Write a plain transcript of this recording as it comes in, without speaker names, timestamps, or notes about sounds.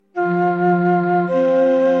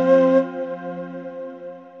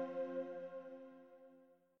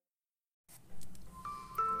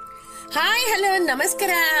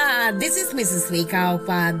ನಮಸ್ಕಾರ. This is Mrs ರೇಖಾ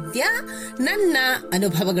ಉಪಾಧ್ಯ. ನನ್ನ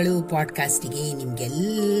ಅನುಭವಗಳು ಪಾಡ್ಕಾಸ್ಟ್ಗೆ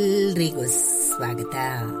ನಿಮ್ಗೆಲ್ರಿಗೂ ಸ್ವಾಗತ.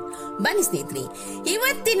 ಬನ್ನಿ ಸ್ನೇಹಿತರೆ,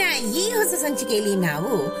 ಇವತ್ತಿನ ಈ ಹೊಸ ಸಂಚಿಕೆಯಲ್ಲಿ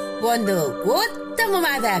ನಾವು ಒಂದು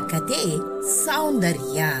ಉತ್ತಮವಾದ ಕತೆ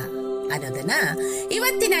ಸೌಂದರ್ಯ ಅನ್ನೋದನ್ನ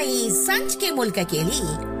ಇವತ್ತಿನ ಈ ಸಂಚಿಕೆ ಮೂಲಕ ಕೇಳಿ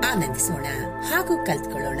ಆನಂದಿಸೋಣ ಹಾಗೂ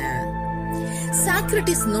ಕಲ್ತ್ಕೊಳ್ಳೋಣ.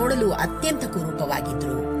 ಸಾಕ್ರಟಿಸ್ ನೋಡಲು ಅತ್ಯಂತ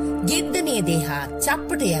ಕುರೂಪವಾಗಿದ್ರು. ಗಿಡ್ಡನೆಯ ದೇಹ,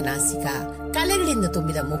 ಚಪ್ಪಟೆಯ ನಾಸಿಕ, ಕಲೆಗಳಿಂದ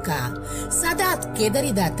ತುಂಬಿದ ಮುಖ, ಸದಾ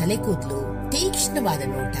ಕೆದರಿದ ತಲೆಕೂದಲು, ತೀಕ್ಷ್ಣವಾದ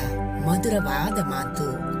ನೋಟ, ಮಧುರವಾದ ಮಾತು.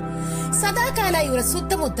 ಸದಾಕಾಲ ಇವರ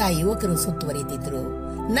ಸುತ್ತಮುತ್ತ ಯುವಕರು ಸುತ್ತುವರಿದಿದ್ರು.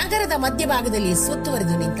 ನಗರದ ಮಧ್ಯಭಾಗದಲ್ಲಿ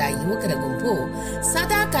ಸುತ್ತುವರೆದು ನಿಂತ ಯುವಕರ ಗುಂಪು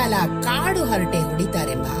ಸದಾಕಾಲ ಕಾಡು ಹರಟೆ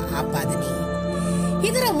ಹೊಡಿತಾರೆಂಬ ಆಪಾದನೆ.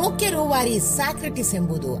 ಇದರ ಮುಖ್ಯ ರೂವಾರಿ ಸಾಕ್ರಟಿಸ್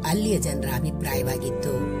ಎಂಬುದು ಅಲ್ಲಿಯ ಜನರ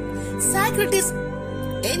ಅಭಿಪ್ರಾಯವಾಗಿತ್ತು. ಸಾಕ್ರಟಿಸ್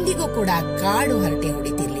ಎಂದಿಗೂ ಕೂಡ ಕಾಡು ಹರಟೆ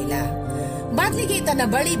ಹೊಡಿತಿರ್ಲಿಲ್ಲ. ಬದಲಿಗೆ ತನ್ನ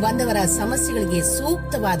ಬಳಿ ಬಂದವರ ಸಮಸ್ಯೆಗಳಿಗೆ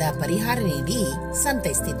ಸೂಕ್ತವಾದ ಪರಿಹಾರ ನೀಡಿ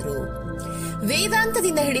ಸಂತೈಸ್ತಿದ್ರು.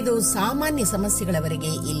 ವೇದಾಂತದಿಂದ ಹಿಡಿದು ಸಾಮಾನ್ಯ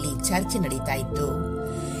ಸಮಸ್ಯೆಗಳವರೆಗೆ ಇಲ್ಲಿ ಚರ್ಚೆ ನಡೀತಾ ಇತ್ತು.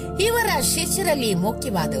 ಇವರ ಶಿಷ್ಯರಲ್ಲಿ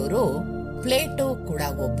ಮುಖ್ಯವಾದವರು ಪ್ಲೇಟೋ ಕೂಡ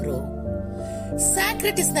ಒಬ್ರು.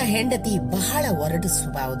 ಸಾಕ್ರಟಿಸ್ನ ಹೆಂಡತಿ ಬಹಳ ಒರಟು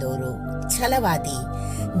ಸ್ವಭಾವದವರು, ಛಲವಾದಿ,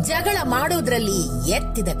 ಜಗಳ ಮಾಡೋದ್ರಲ್ಲಿ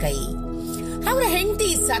ಎತ್ತಿದ ಕೈ. ಅವರ ಹೆಂಡತಿ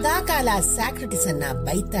ಸದಾಕಾಲ ಸಾಕ್ರಟಿಸ್ ಅನ್ನ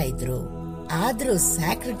ಬೈತಾ ಇದ್ರು. ಆದ್ರೂ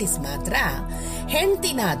ಸಾಕ್ರಟಿಸ್ ಮಾತ್ರ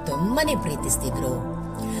ಹೆಂಡತಿನ ತುಂಬಾನೇ ಪ್ರೀತಿಸ್ತಿದ್ರು.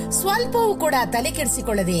 ಸ್ವಲ್ಪವೂ ಕೂಡ ತಲೆ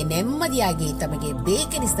ಕೆಡಿಸಿಕೊಳ್ಳದೆ ನೆಮ್ಮದಿಯಾಗಿ ತಮಗೆ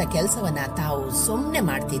ಬೇಕೆನಿಸಿದ ಕೆಲಸವನ್ನ ತಾವು ಸುಮ್ಮನೆ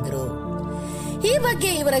ಮಾಡ್ತಿದ್ರು. ಈ ಬಗ್ಗೆ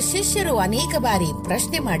ಇವರ ಶಿಷ್ಯರು ಅನೇಕ ಬಾರಿ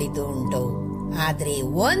ಪ್ರಶ್ನೆ ಮಾಡಿದ್ದು ಉಂಟು. ಆದ್ರೆ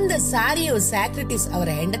ಒಂದು ಸಾರಿಯೂ ಸಾಕ್ರಟಿಸ್ ಅವರ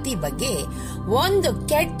ಹೆಂಡತಿ ಬಗ್ಗೆ ಒಂದು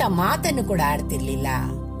ಕೆಟ್ಟ ಮಾತನ್ನು ಕೂಡ ಆಡ್ತಿರ್ಲಿಲ್ಲ.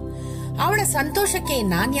 ಅವಳ ಸಂತೋಷಕ್ಕೆ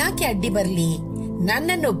ನಾನ್ಯಾಕೆ ಅಡ್ಡಿ ಬರ್ಲಿ?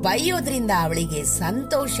 ನನ್ನನ್ನು ಬೈಯೋದ್ರಿಂದ ಅವಳಿಗೆ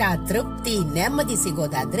ಸಂತೋಷ, ತೃಪ್ತಿ, ನೆಮ್ಮದಿ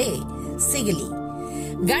ಸಿಗೋದಾದ್ರೆ ಸಿಗಲಿ,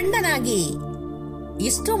 ಗಂಡನಾಗಿ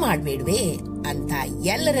ಇಷ್ಟು ಮಾಡ್ಬೇಡ್ವೆ ಅಂತ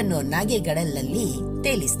ಎಲ್ಲರನ್ನು ನಗೆಗಡಲಲ್ಲಿ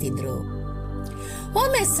ತೇಲಿಸ್ತಿದ್ರು.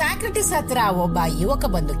 ಒಮ್ಮೆ ಸಾಕ್ರಟಿಸ್ ಹತ್ರ ಒಬ್ಬ ಯುವಕ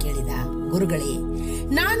ಬಂದು ಕೇಳಿದ, ಗುರುಗಳೇ,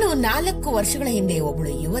 ನಾನು 4 ವರ್ಷಗಳ ಹಿಂದೆ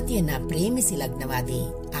ಒಬ್ಬಳು ಯುವತಿಯನ್ನ ಪ್ರೇಮಿಸಿ ಲಗ್ನವಾದೆ.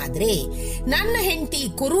 ಆದ್ರೆ ನನ್ನ ಹೆಂಡತಿ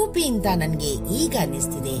ಕುರೂಪಿ ಅಂತ ನನ್ಗೆ ಈಗ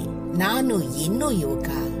ಅನ್ನಿಸ್ತಿದೆ. ನಾನು ಇನ್ನೂ ಯುವಕ,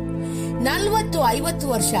 40-50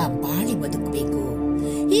 ವರ್ಷ ಬಾಳಿ ಬದುಕಬೇಕು.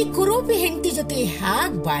 ಈ ಕುರೂಪಿ ಹೆಂಡತಿ ಜೊತೆ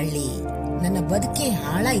ಹ್ಯಾಗ್ ಬಾಳ್ಲಿ? ನನ್ನ ಬದುಕೆ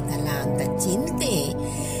ಹಾಳಾಯ್ತಲ್ಲ ಅಂತ ಚಿಂತೆ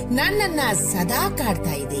ನನ್ನನ್ನ ಸದಾ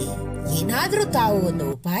ಕಾಡ್ತಾ ಇದೆ. ಏನಾದ್ರೂ ತಾವು ಒಂದು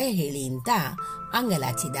ಉಪಾಯ ಹೇಳಿ ಅಂತ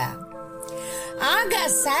ಅಂಗಲಾಚಿದ. ಆಗ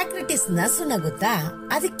ಸಾಕ್ರಟಿಸ್ ನಸು ನಗುತ್ತಾ,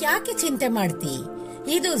 ಅದಕ್ಯಾಕೆ ಚಿಂತೆ ಮಾಡ್ತಿ?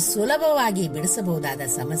 ಇದು ಸುಲಭವಾಗಿ ಬಿಡಿಸಬಹುದಾದ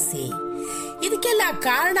ಸಮಸ್ಯೆ. ಇದಕ್ಕೆಲ್ಲ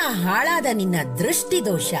ಕಾರಣ ಹಾಳಾದ ನಿನ್ನ ದೃಷ್ಟಿ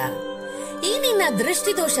ದೋಷ. ಈ ನಿನ್ನ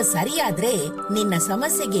ದೃಷ್ಟಿ ದೋಷ ಸರಿಯಾದ್ರೆ ನಿನ್ನ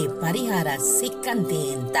ಸಮಸ್ಯೆಗೆ ಪರಿಹಾರ ಸಿಕ್ಕಂತೆ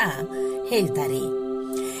ಅಂತ ಹೇಳ್ತಾರೆ.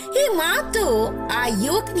 ಈ ಮಾತು ಆ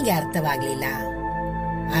ಯುವಕನಿಗೆ ಅರ್ಥವಾಗ್ಲಿಲ್ಲ.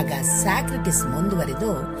 ಆಗ ಸಾಕ್ರಟಿಸ್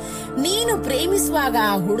ಮುಂದುವರೆದು, ನೀನು ಪ್ರೇಮಿಸುವಾಗ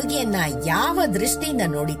ಆ ಹುಡುಗಿಯನ್ನ ಯಾವ ದೃಷ್ಟಿಯಿಂದ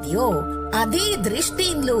ನೋಡಿದ್ಯೋ ಅದೇ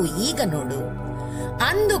ದೃಷ್ಟಿಯಿಂದಲೂ ಈಗ ನೋಡು.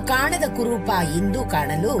 ಅಂದು ಕಾಣದ ಕುರೂಪ ಇಂದು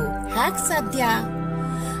ಕಾಣಲು ಹ್ಯಾಕ್ ಸಾಧ್ಯ?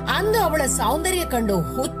 ಅಂದು ಅವಳ ಸೌಂದರ್ಯ ಕಂಡು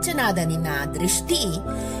ಹುಚ್ಚನಾದ ನಿನ್ನ ದೃಷ್ಟಿ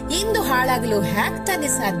ಇಂದು ಹಾಳಾಗಲು ಹ್ಯಾಕ್ ತಾನೆ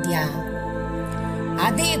ಸಾಧ್ಯ?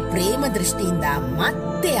 ಅದೇ ಪ್ರೇಮ ದೃಷ್ಟಿಯಿಂದ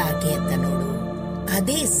ಮತ್ತೆ ಆಕೆಯತ್ತ ನೋಡು,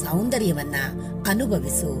 ಅದೇ ಸೌಂದರ್ಯವನ್ನ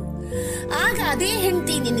ಅನುಭವಿಸು. ಆಗ ಅದೇ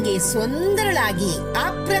ಹೆಂಡತಿ ನಿನಗೆ ಸುಂದರಳಾಗಿ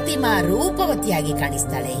ಅಪ್ರತಿಮ ರೂಪವತಿಯಾಗಿ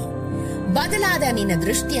ಕಾಣಿಸ್ತಾಳೆ. ಬದಲಾದ ನಿನ್ನ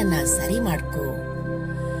ದೃಷ್ಟಿಯನ್ನ ಸರಿ ಮಾಡ್ಕೋ,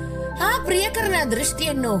 ಆ ಪ್ರಿಯಕರನ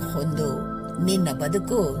ದೃಷ್ಟಿಯನ್ನು ಹೊಂದು, ನಿನ್ನ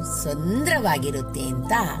ಬದುಕು ಸುಂದರವಾಗಿರುತ್ತೆ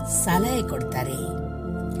ಅಂತ ಸಲಹೆ ಕೊಡ್ತಾರೆ.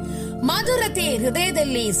 ಮಧುರತೆ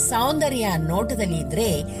ಹೃದಯದಲ್ಲಿ, ಸೌಂದರ್ಯ ನೋಟದಲ್ಲಿ ಇದ್ರೆ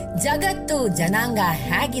ಜಗತ್ತು, ಜನಾಂಗ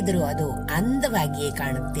ಹೇಗಿದ್ರು ಅದು ಅಂದವಾಗಿಯೇ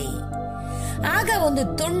ಕಾಣುತ್ತೆ. ಆಗ ಒಂದು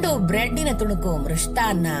ತುಂಡು ಬ್ರೆಡ್ಡಿನ ತುಣುಕು,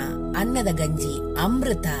 ಮೃಷ್ಟಾನ್ನ, ಅನ್ನದ ಗಂಜಿ,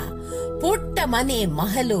 ಅಮೃತ, ಪುಟ್ಟ ಮನೆ,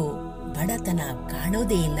 ಮಹಲು, ಬಡತನ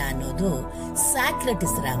ಕಾಣೋದೇ ಇಲ್ಲ ಅನ್ನೋದು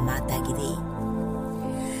ಸಾಕ್ರಟಿಸ್ರ ಮಾತಾಗಿದೆ.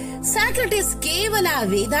 ಸಾಕ್ರಟಿಸ್ ಕೇವಲ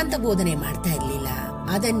ವೇದಾಂತ ಬೋಧನೆ ಮಾಡ್ತಾ ಇರಲಿಲ್ಲ,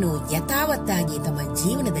 ಅದನ್ನು ಯಥಾವತ್ತಾಗಿ ತಮ್ಮ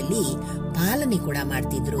ಜೀವನದಲ್ಲಿ ಪಾಲನೆ ಕೂಡ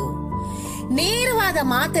ಮಾಡ್ತಿದ್ರು. ನೇರವಾದ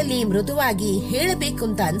ಮಾತಲ್ಲಿ ಮೃದುವಾಗಿ ಹೇಳಬೇಕು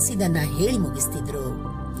ಅಂತ ಅನ್ಸಿದನ್ನ ಹೇಳಿ ಮುಗಿಸ್ತಿದ್ರು.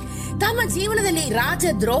 ತಮ್ಮ ಜೀವನದಲ್ಲಿ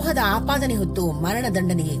ರಾಜದ್ರೋಹದ ಆಪಾದನೆ ಹೊತ್ತು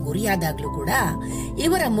ಮರಣದಂಡನೆಗೆ ಗುರಿಯಾದಾಗ್ಲೂ ಕೂಡ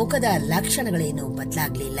ಇವರ ಮುಖದ ಲಕ್ಷಣಗಳೇನು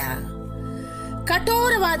ಬದಲಾಗ್ಲಿಲ್ಲ.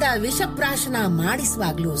 ಕಠೋರವಾದ ವಿಷಪ್ರಾಶನ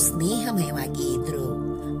ಮಾಡಿಸುವಾಗ್ಲೂ ಸ್ನೇಹಮಯವಾಗಿ ಇದ್ರು.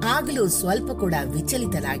 ಆಗಲೂ ಸ್ವಲ್ಪ ಕೂಡ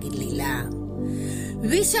ವಿಚಲಿತರಾಗಿರ್ಲಿಲ್ಲ.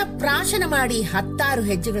 ವಿಷ ಪ್ರಾಶನ ಮಾಡಿ 10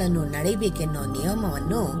 ಹೆಜ್ಜೆಗಳನ್ನು ನಡೆಯಬೇಕೆನ್ನೋ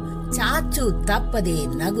ನಿಯಮವನ್ನು ಚಾಚು ತಪ್ಪದೆ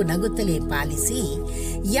ನಗು ನಗುತ್ತಲೇ ಪಾಲಿಸಿ,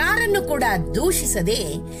 ಯಾರನ್ನು ಕೂಡ ದೂಷಿಸದೆ,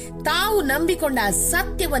 ತಾವು ನಂಬಿಕೊಂಡ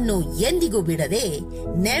ಸತ್ಯವನ್ನು ಎಂದಿಗೂ ಬಿಡದೆ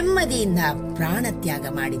ನೆಮ್ಮದಿಯಿಂದ ಪ್ರಾಣತ್ಯಾಗ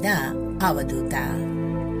ಮಾಡಿದ ಅವಧೂತ.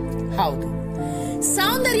 ಹೌದು,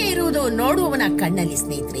 ಸೌಂದರ್ಯ ಇರುವುದು ನೋಡುವವನ ಕಣ್ಣಲ್ಲಿ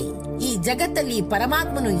ಸ್ನೇಹಿತರೆ. ಈ ಜಗತ್ತಲ್ಲಿ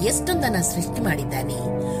ಪರಮಾತ್ಮನು ಎಷ್ಟೊಂದನ್ನ ಸೃಷ್ಟಿ ಮಾಡಿದ್ದಾನೆ.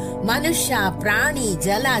 ಮನುಷ್ಯ, ಪ್ರಾಣಿ,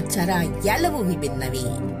 ಜಲ, ಚರ ಎಲ್ಲವೂ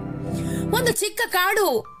ವಿಭಿನ್ನವೇ. ಒಂದು ಚಿಕ್ಕ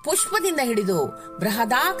ಕಾಡು ಪುಷ್ಪದಿಂದ ಹಿಡಿದು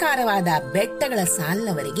ಬೃಹದಾಕಾರವಾದ ಬೆಟ್ಟಗಳ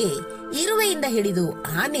ಸಾಲಿನವರೆಗೆ, ಇರುವೆಯಿಂದ ಹಿಡಿದು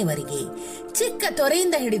ಆನೆವರೆಗೆ, ಚಿಕ್ಕ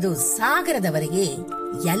ತೊರೆಯಿಂದ ಹಿಡಿದು ಸಾಗರದವರೆಗೆ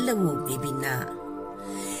ಎಲ್ಲವೂ ವಿಭಿನ್ನ.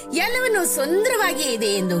 ಎಲ್ಲವನ್ನು ಸುಂದರವಾಗಿ ಇದೆ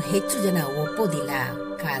ಎಂದು ಹೆಚ್ಚು ಜನ ಒಪ್ಪೋದಿಲ್ಲ.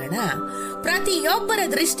 ಕಾರಣ ಪ್ರತಿಯೊಬ್ಬರ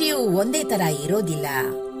ದೃಷ್ಟಿಯೂ ಒಂದೇ ತರ ಇರೋದಿಲ್ಲ.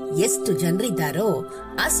 ಎಷ್ಟು ಜನರಿದ್ದಾರೋ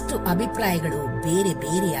ಅಷ್ಟು ಅಭಿಪ್ರಾಯಗಳು ಬೇರೆ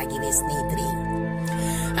ಬೇರೆಯಾಗಿವೆ ಸ್ನೇಹಿತರೆ.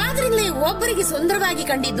 ಆದ್ರಿಂದಲೇ ಒಬ್ಬರಿಗೆ ಸುಂದರವಾಗಿ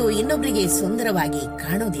ಕಂಡಿದ್ದು ಇನ್ನೊಬ್ಬರಿಗೆ ಸುಂದರವಾಗಿ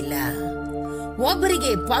ಕಾಣೋದಿಲ್ಲ.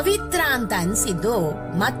 ಒಬ್ಬರಿಗೆ ಪವಿತ್ರ ಅಂತ ಅನ್ಸಿದ್ದು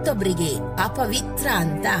ಮತ್ತೊಬ್ಬರಿಗೆ ಅಪವಿತ್ರ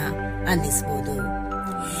ಅಂತ ಅನ್ನಿಸಬಹುದು.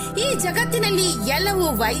 ಈ ಜಗತ್ತಿನಲ್ಲಿ ಎಲ್ಲವೂ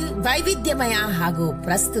ವೈವಿಧ್ಯಮಯ ಹಾಗೂ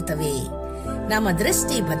ಪ್ರಸ್ತುತವೇ. ನಮ್ಮ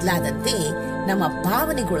ದೃಷ್ಟಿ ಬದಲಾದಂತೆ ನಮ್ಮ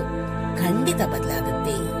ಭಾವನೆಗಳು ಖಂಡಿತ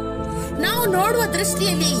ಬದಲಾಗುತ್ತೆ. ನಾವು ನೋಡುವ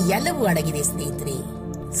ದೃಷ್ಟಿಯಲ್ಲಿ ಎಲ್ಲವೂ ಅಡಗಿದೆ ಸ್ನೇಹಿತರೆ.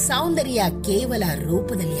 ಸೌಂದರ್ಯ ಕೇವಲ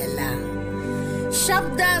ರೂಪದಲ್ಲಿ ಅಲ್ಲ,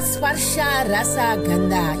 ಶಬ್ದ, ಸ್ಪರ್ಶ, ರಸ,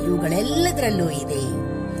 ಗಂಧ ಇವುಗಳೆಲ್ಲದರಲ್ಲೂ ಇದೆ.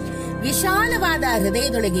 ವಿಶಾಲವಾದ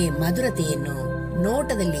ಹೃದಯದೊಳಗೆ ಮಧುರತೆಯನ್ನು,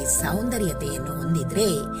 ನೋಟದಲ್ಲಿ ಸೌಂದರ್ಯತೆಯನ್ನು ಹೊಂದಿದ್ರೆ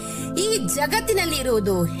ಈ ಜಗತ್ತಿನಲ್ಲಿ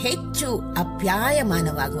ಇರುವುದು ಹೆಚ್ಚು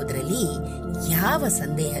ಅಪ್ಯಾಯಮಾನವಾಗುವುದರಲ್ಲಿ ಯಾವ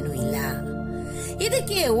ಸಂದೇಹನೂ ಇಲ್ಲ.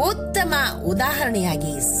 ಇದಕ್ಕೆ ಉತ್ತಮ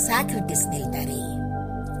ಉದಾಹರಣೆಯಾಗಿ ಸಾಕ್ರೆಟಿಸ್ ನಿಲ್ತಾರೆ.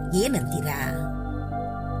 ಏನಂತೀರಾ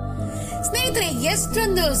ಸ್ನೇಹಿತರೆ?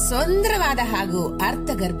 ಎಷ್ಟೊಂದು ಸುಂದರವಾದ ಹಾಗೂ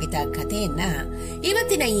ಅರ್ಥಗರ್ಭಿತ ಕಥೆಯನ್ನ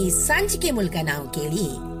ಇವತ್ತಿನ ಈ ಸಂಚಿಕೆ ಮೂಲಕ ನಾವು ಕೇಳಿ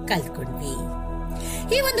ಕಲ್ತ್ಕೊಂಡ್ವಿ.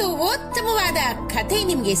 ಈ ಒಂದು ಉತ್ತಮವಾದ ಕಥೆ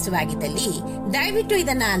ನಿಮ್ಗೆ ಇಷ್ಟವಾಗಿದ್ದಲ್ಲಿ ದಯವಿಟ್ಟು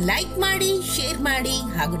ಇದನ್ನ ಲೈಕ್ ಮಾಡಿ, ಶೇರ್ ಮಾಡಿ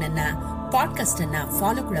ಹಾಗೂ ನನ್ನ ಪಾಡ್ಕಾಸ್ಟ್ ಅನ್ನ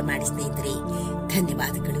ಫಾಲೋ ಕೂಡ ಮಾಡಿ ಸ್ನೇಹಿತರೆ.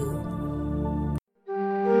 ಧನ್ಯವಾದಗಳು.